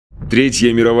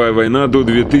Третья мировая война до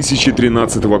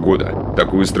 2013 года.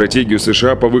 Такую стратегию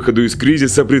США по выходу из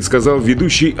кризиса предсказал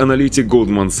ведущий аналитик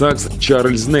Goldman Sachs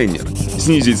Чарльз Неннер.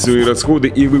 Снизить свои расходы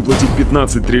и выплатить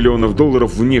 15 триллионов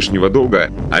долларов внешнего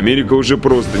долга Америка уже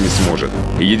просто не сможет.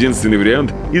 Единственный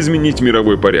вариант – изменить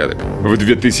мировой порядок. В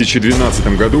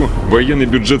 2012 году военный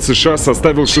бюджет США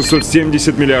составил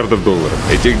 670 миллиардов долларов.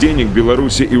 Этих денег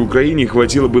Беларуси и Украине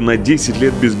хватило бы на 10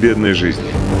 лет безбедной жизни.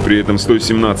 При этом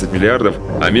 117 миллиардов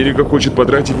Америка хочет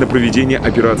потратить на проведение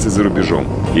операций за рубежом.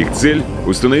 Их цель –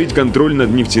 установить контроль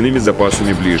над нефтяными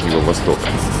запасами Ближнего Востока.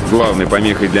 Главной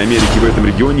помехой для Америки в этом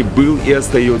регионе был и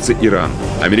остается Иран.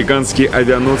 Американские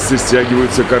авианосцы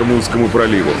стягиваются к Ормузскому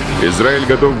проливу. Израиль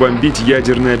готов бомбить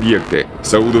ядерные объекты.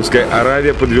 Саудовская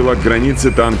Аравия подвела к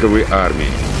границе танковой армии.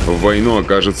 В войну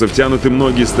окажутся втянуты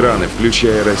многие страны,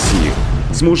 включая Россию.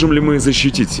 Сможем ли мы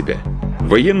защитить себя?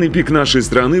 Военный пик нашей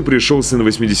страны пришелся на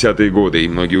 80-е годы, и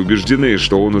многие убеждены,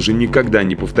 что он уже никогда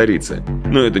не повторится.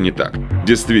 Но это не так.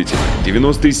 Действительно,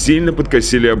 90-е сильно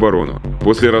подкосили оборону.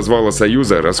 После развала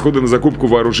Союза расходы на закупку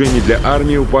вооружений для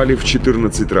армии упали в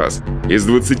 14 раз. Из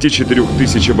 24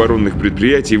 тысяч оборонных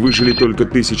предприятий выжили только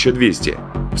 1200.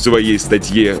 В своей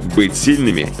статье «Быть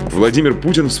сильными» Владимир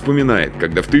Путин вспоминает,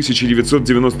 когда в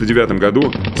 1999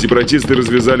 году сепаратисты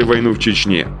развязали войну в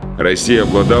Чечне. Россия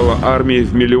обладала армией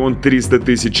в 1 300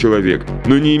 000 человек,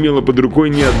 но не имела под рукой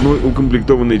ни одной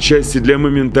укомплектованной части для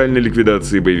моментальной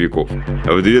ликвидации боевиков.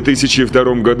 В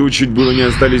 2002 году чуть было не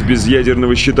остались без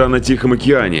ядерного щита на Тихом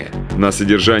океане. На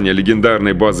содержание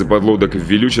легендарной базы подлодок в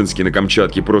Вилючинске на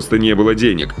Камчатке просто не было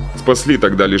денег. Спасли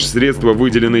тогда лишь средства,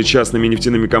 выделенные частными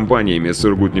нефтяными компаниями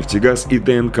 «Сургутнефтегаз» и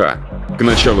ТНК. К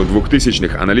началу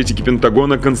 2000-х аналитики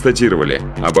Пентагона констатировали,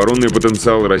 оборонный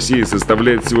потенциал России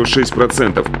составляет всего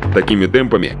 6%. Такими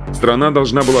темпами страна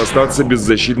должна была остаться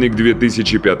беззащитной к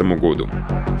 2005 году.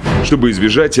 Чтобы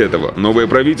избежать этого, новое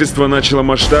правительство начало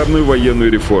масштабную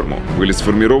военную реформу. Были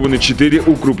сформированы 4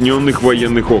 укрупненных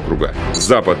военных округа –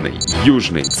 Западный,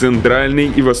 Южный,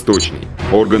 Центральный и Восточный.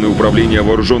 Органы управления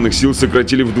вооруженных сил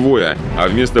сократили вдвое, а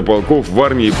вместо полков в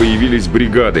армии появились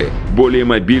бригады – более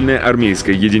мобильная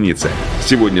армейская единица.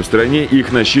 Сегодня в стране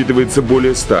их насчитывается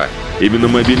более 100. Именно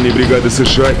мобильные бригады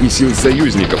США и сил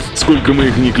союзников, сколько мы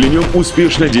их ни клянем,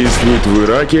 успешно действуют в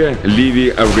Ираке, Ливии,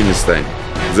 Афганистане.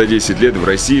 За 10 лет в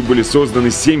России были созданы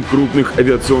 7 крупных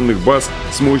авиационных баз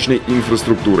с мощной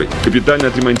инфраструктурой. Капитально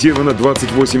отремонтировано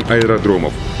 28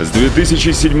 аэродромов. С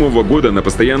 2007 года на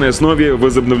постоянной основе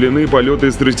возобновлены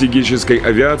полеты стратегической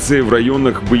авиации в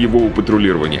районах боевого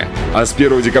патрулирования. А с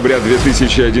 1 декабря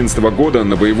 2011 года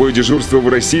на боевое дежурство в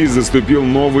России заступил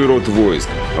новый род войск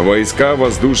 – войска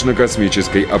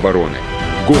воздушно-космической обороны.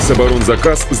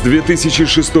 Гособоронзаказ с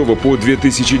 2006 по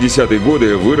 2010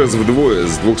 годы вырос вдвое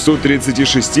с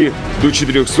 236 до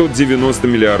 490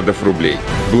 миллиардов рублей.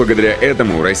 Благодаря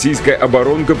этому российская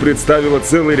оборонка представила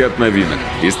целый ряд новинок.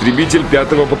 Истребитель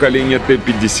 5-го поколения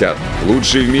Т-50,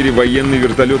 лучший в мире военный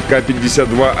вертолет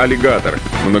К-52 «Аллигатор»,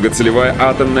 многоцелевая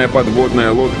атомная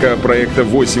подводная лодка проекта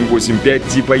 885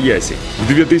 типа «Ясень».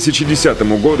 К 2010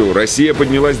 году Россия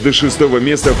поднялась до 6-го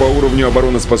места по уровню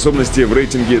обороноспособности в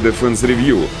рейтинге Defense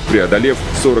Review, преодолев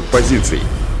 40 позиций.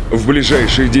 В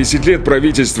ближайшие 10 лет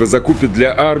правительство закупит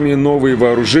для армии новые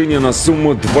вооружения на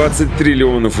сумму 20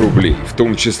 триллионов рублей, в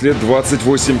том числе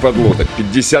 28 подлодок,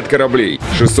 50 кораблей,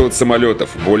 600 самолетов,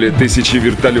 более 1000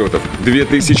 вертолетов,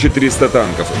 2300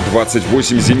 танков,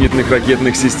 28 зенитных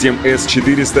ракетных систем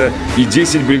С-400 и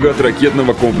 10 бригад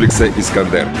ракетного комплекса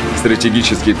 «Искандер».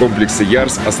 Стратегические комплексы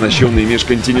 «Ярс», оснащенные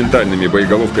межконтинентальными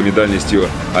боеголовками дальностью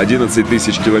 11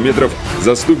 тысяч километров,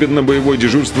 заступят на боевое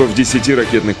дежурство в 10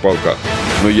 ракетных полках.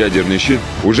 Но ядерный щит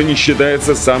уже не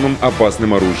считается самым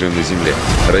опасным оружием на Земле.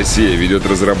 Россия ведет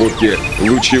разработки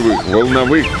лучевых,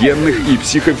 волновых, генных и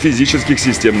психофизических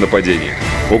систем нападения.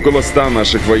 Около 100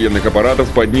 наших военных аппаратов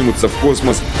поднимутся в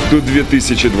космос до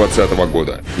 2020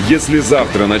 года. Если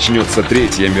завтра начнется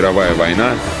Третья мировая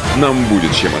война, нам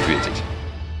будет чем ответить.